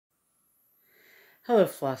Hello,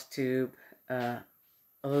 Flosstube.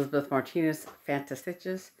 Elizabeth Martinez,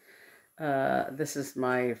 phantastitches. This is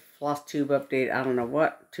my Flosstube update. I don't know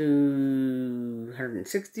what,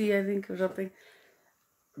 260, I think, or something.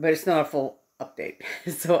 But it's not a full update,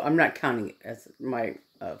 so I'm not counting it as my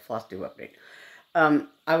Flosstube update.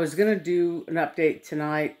 I was gonna do an update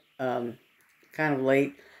tonight, kind of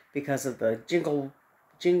late because of the Jingle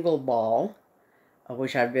Ball,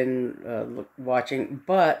 which I've been watching,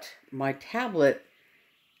 but my tablet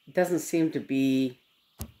doesn't seem to be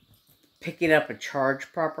picking up a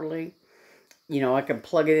charge properly. You know, I can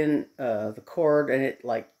plug it in the cord and it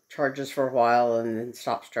like charges for a while and then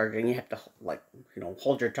stops charging. You have to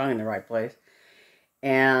hold your tongue in the right place.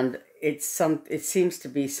 And it seems to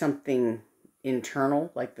be something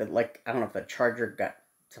internal, like I don't know if the charger got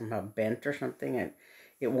somehow bent or something, and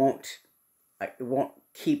it won't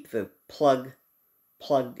keep the plug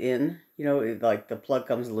plugged in. You know, like the plug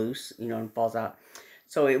comes loose, and falls out.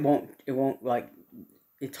 So it won't like,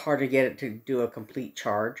 it's hard to get it to do a complete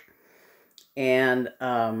charge. And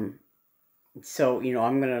so,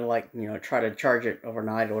 I'm gonna try to charge it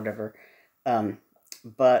overnight or whatever.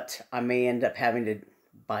 But I may end up having to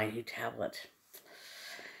buy a new tablet.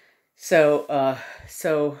 So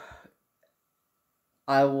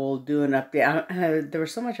I will do an update. There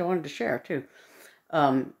was so much I wanted to share too.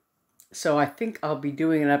 So I think I'll be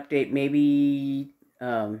doing an update maybe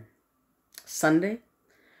Sunday,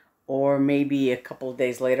 or maybe a couple of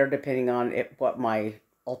days later, depending on what my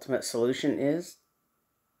ultimate solution is.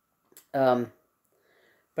 But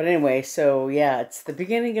anyway, so yeah, it's the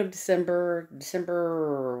beginning of December,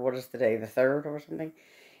 what is the day, the 3rd or something?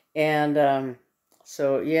 And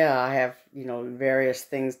so yeah, I have, various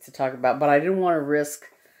things to talk about, but I didn't want to risk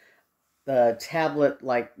the tablet,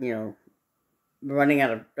 running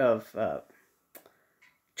out of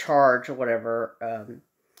charge or whatever,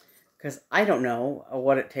 because I don't know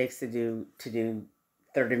what it takes to do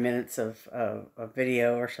 30 minutes of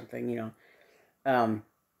video or something,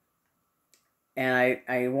 and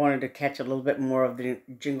I wanted to catch a little bit more of the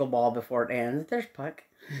Jingle Ball before it ends. There's Puck.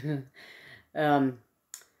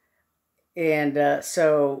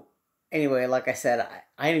 So anyway, like I said,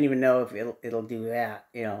 I didn't even know if it'll do that,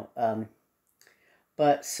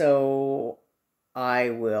 but so I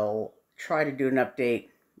will try to do an update,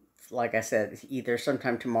 like I said, either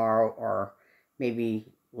sometime tomorrow or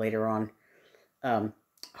maybe later on.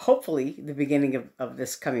 Hopefully the beginning of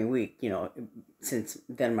this coming week, since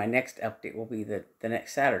then my next update will be the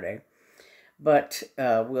next Saturday. But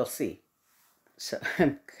we'll see. So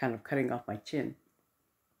I'm kind of cutting off my chin.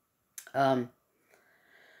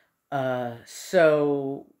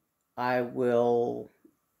 So I will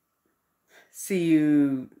see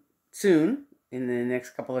you soon in the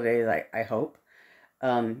next couple of days, I hope.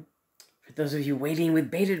 For those of you waiting with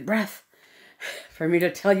bated breath for me to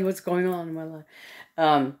tell you what's going on in my life.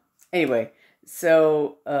 Anyway,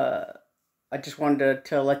 so I just wanted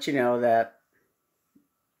to let you know that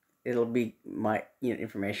it'll be my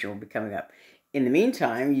information will be coming up. In the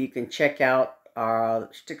meantime, you can check out our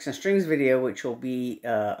Sticks and Strings video, which will be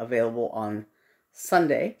available on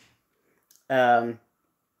Sunday. And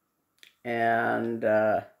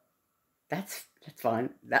that's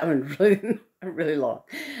fine. That one's really long.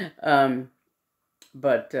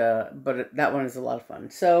 But that one is a lot of fun.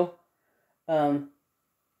 So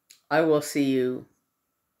I will see you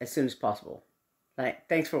as soon as possible.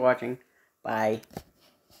 Thanks for watching. Bye.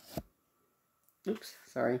 Oops,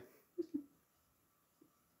 sorry.